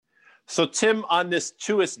So Tim, on this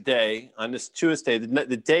Tuesday,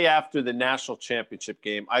 the day after the national championship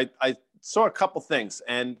game, I saw a couple things.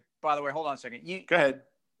 And by the way, hold on a second. Go ahead.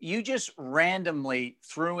 You just randomly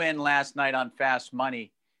threw in last night on Fast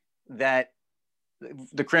Money that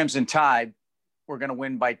the Crimson Tide were going to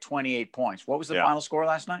win by 28 points. What was the final score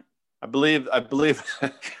last night? I believe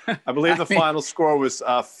the final score was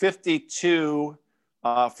 52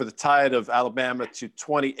 for the Tide of Alabama to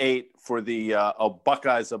 28 for the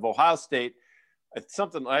Buckeyes of Ohio State. It's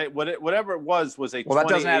something like whatever it was a. Well, that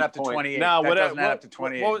doesn't add up to 28. No, that doesn't add up to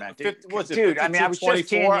 28. Dude, I mean, I was just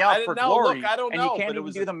teeing you up for glory. Look, I don't know, and you can't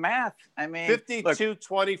even do the math. I mean,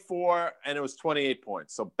 52-24, and it was 28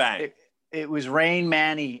 points. So bang. It was Rain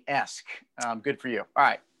Manny-esque. Good for you. All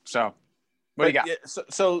right, so. What do you got? Yeah,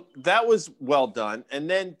 so that was well done. And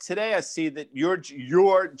then today I see that your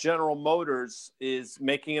General Motors is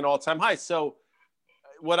making an all-time high. So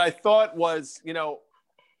what I thought was,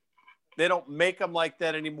 they don't make them like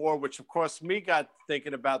that anymore, which of course me got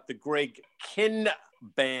thinking about the Greg Kihn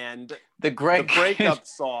band, the breakup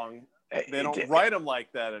song. They don't write them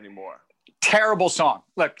like that anymore. Terrible song.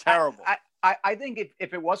 Look, terrible. I think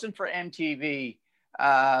if it wasn't for MTV,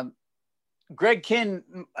 Greg Kihn,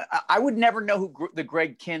 I would never know who the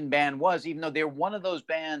Greg Kihn band was, even though they're one of those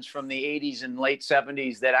bands from the 80s and late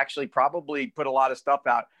 70s that actually probably put a lot of stuff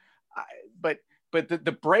out. But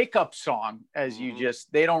the breakup song, as you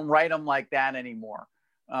they don't write them like that anymore.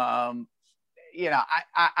 I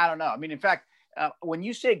don't know. I mean, in fact, when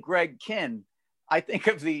you say Greg Kihn, I think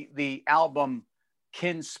of the album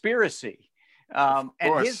Kinspiracy. And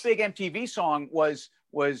his big MTV song was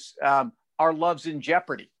Our Love's in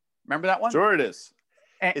Jeopardy. Remember that one? Sure it is.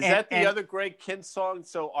 Is that the other Greg Kihn song?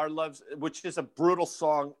 So Our Love's, which is a brutal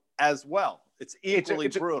song as well. It's equally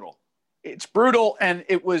brutal. It's brutal, and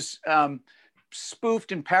it was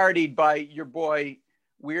spoofed and parodied by your boy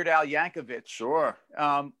Weird Al Yankovic. Sure.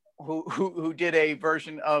 Who did a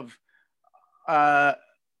version of Our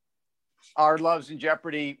Love's in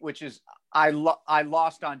Jeopardy, which is I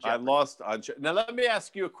lost on Jeopardy. I lost on Jeopardy. Now let me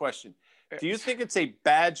ask you a question. Do you think it's a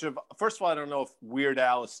badge of? First of all, I don't know if Weird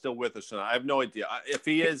Al is still with us or not. I have no idea. If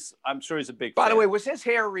he is, I'm sure he's a big fan. By the way, was his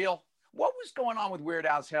hair real? What was going on with Weird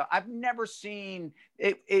Al's hair? I've never seen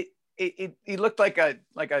it. He looked like a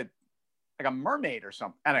mermaid or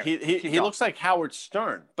something. He looks like Howard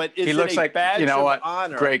Stern. But is it a badge of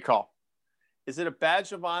honor? Great call. Is it a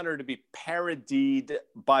badge of honor to be parodied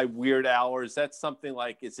by Weird Al, or is that something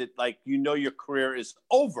like? Is it like your career is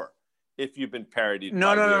over? If you've been parodied.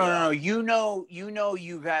 No. You know,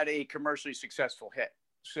 you've had a commercially successful hit.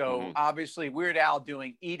 So obviously Weird Al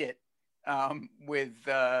doing Eat It with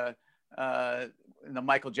in the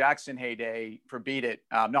Michael Jackson heyday for Beat It.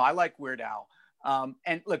 No, I like Weird Al.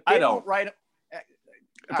 And look, they don't write him.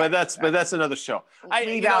 But that's another show.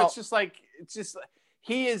 It's just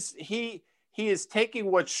he is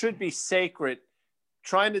taking what should be sacred,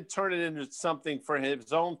 trying to turn it into something for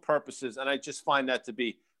his own purposes. And I just find that to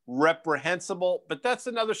be reprehensible, but that's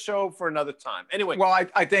another show for another time. Anyway, well,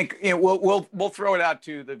 I think we'll throw it out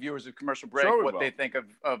to the viewers of Commercial Break what they think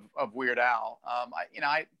of Weird Al.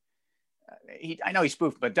 I know he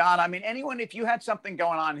spoofed Madonna. I mean, anyone, if you had something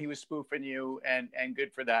going on, he was spoofing you, and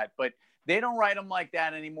good for that. But they don't write them like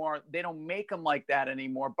that anymore. They don't make them like that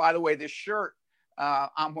anymore. By the way, this shirt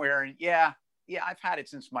I'm wearing, I've had it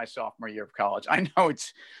since my sophomore year of college. I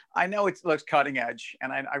know it looks cutting edge,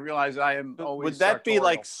 and I realize I am always. Would that be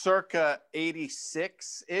like circa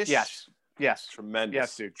 86-ish? Yes. Tremendous.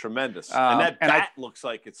 Yes, dude. Tremendous. And that bat looks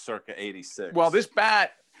like it's circa 86. Well, this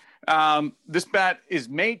bat is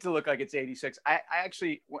made to look like it's 86.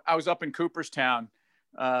 I was up in Cooperstown.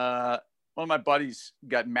 One of my buddies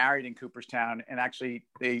got married in Cooperstown, and actually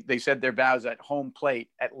they said their vows at home plate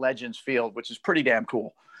at Legends Field, which is pretty damn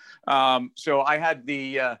cool. So I had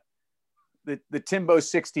the Timbo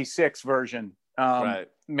 66 version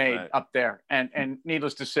made up there, and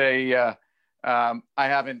needless to say, I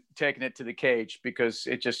haven't taken it to the cage because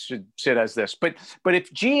it just should sit as this. But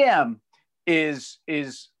if GM is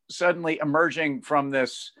suddenly emerging from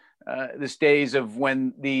this days of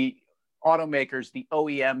when the automakers, the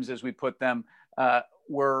OEMs as we put them,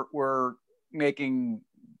 were making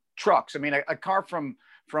trucks. I mean, a car from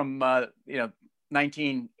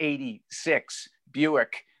 1986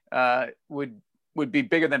 Buick would be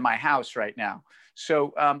bigger than my house right now.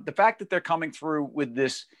 So the fact that they're coming through with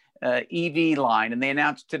this EV line, and they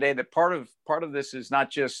announced today that part of this is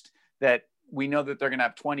not just that we know that they're going to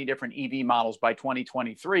have 20 different EV models by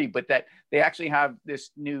 2023, but that they actually have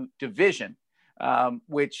this new division,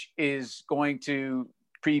 which is going to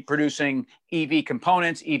producing EV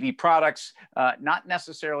components, EV products, not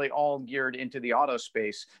necessarily all geared into the auto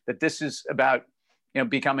space. That this is about,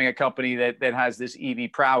 becoming a company that has this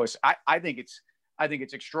EV prowess. I think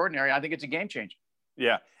it's extraordinary. I think it's a game changer.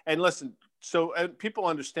 Yeah, and listen, so people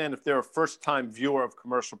understand if they're a first-time viewer of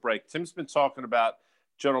Commercial Break. Tim's been talking about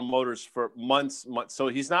General Motors for months. So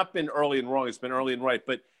he's not been early and wrong. He's been early and right.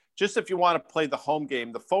 But just if you want to play the home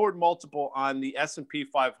game, the forward multiple on the S&P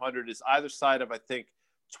 500 is either side of, I think,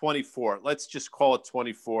 24. Let's just call it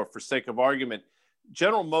 24 for sake of argument.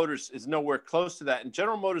 General Motors is nowhere close to that. And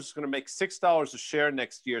General Motors is going to make $6 a share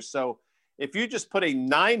next year. So if you just put a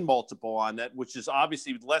 9 multiple on that, which is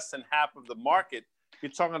obviously less than half of the market,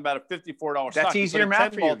 you're talking about a $54 stock. That's easier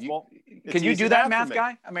math for you. Can you do that math,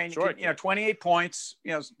 guy? I mean, sure, 28 points,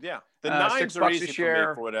 yeah. The nines are easy for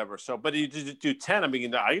me for whatever. So, but you do 10. I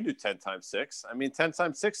mean, I can do 10 times 6. I mean, 10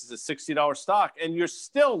 times 6 is a $60 stock, and you're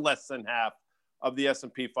still less than half of the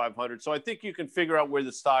S&P 500. So I think you can figure out where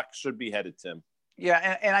the stock should be headed, Tim.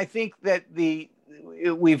 Yeah, and I think that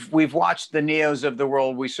we've watched the Neos of the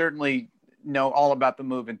world. We certainly know all about the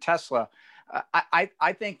move in Tesla.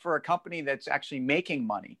 I think for a company that's actually making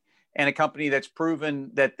money and a company that's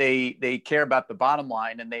proven that they care about the bottom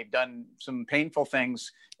line, and they've done some painful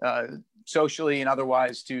things socially and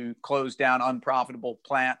otherwise to close down unprofitable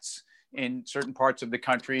plants in certain parts of the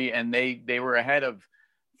country, and they were ahead of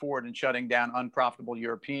Ford in shutting down unprofitable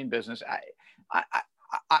European business.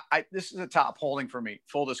 This is a top holding for me,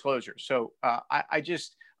 full disclosure. So I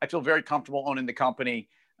feel very comfortable owning the company.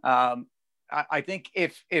 I think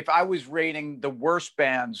if I was rating the worst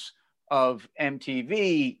bands of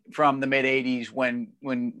MTV from the mid 80s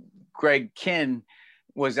when Greg Kihn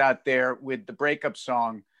was out there with the breakup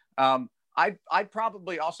song, I'd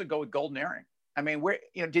probably also go with Golden Earring. I mean,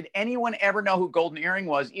 did anyone ever know who Golden Earring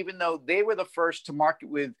was, even though they were the first to market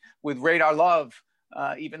with Radar Love,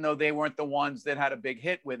 even though they weren't the ones that had a big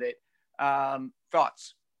hit with it?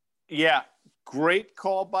 Thoughts? Yeah. Great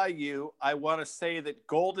call by you. I want to say that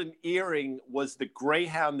Golden Earring was the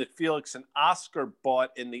Greyhound that Felix and Oscar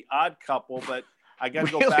bought in The Odd Couple, but I got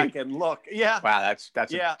to go back and look. Yeah. Wow, that's a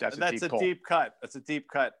deep cut. That's a deep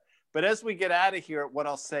cut. But as we get out of here, what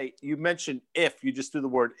I'll say, you mentioned If. You just do the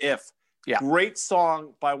word If. Yeah. Great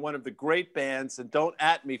song by one of the great bands, and don't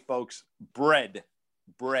at me, folks. Bread.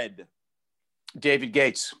 David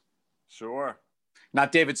Gates. Sure.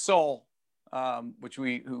 Not David Soul, which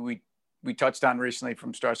we touched on recently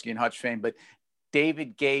from Starsky and Hutch fame, but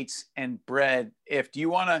David Gates and Bread. If do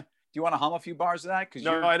you want to hum a few bars of that?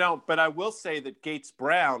 No, I don't. But I will say that Gates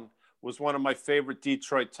Brown was one of my favorite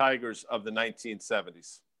Detroit Tigers of the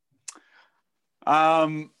 1970s.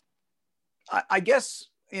 I guess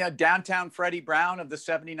downtown Freddie Brown of the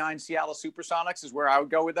 '79 Seattle Supersonics is where I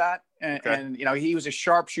would go with that. And he was a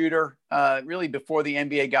sharpshooter really before the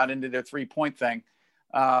NBA got into their 3-point thing.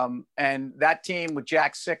 And that team with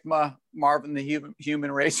Jack Sikma, Marvin the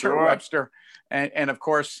Human Racer sure. Webster, and of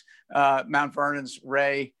course Mount Vernon's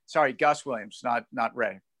Gus Williams, not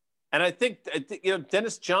Ray. And I think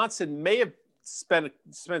Dennis Johnson may have spent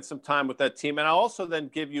some time with that team. And I'll also then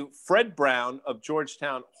give you Fred Brown of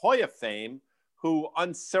Georgetown Hoya fame, who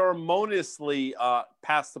unceremoniously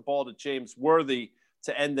passed the ball to James Worthy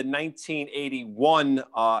to end the 1981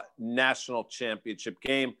 national championship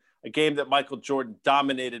game. A game that Michael Jordan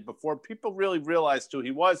dominated before people really realized who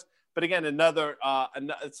he was. But again,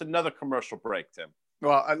 it's another commercial break, Tim.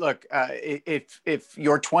 Well, look, if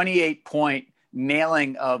your 28-point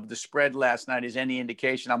nailing of the spread last night is any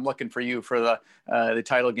indication, I'm looking for you for the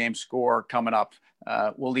title game score coming up.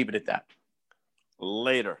 We'll leave it at that.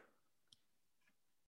 Later.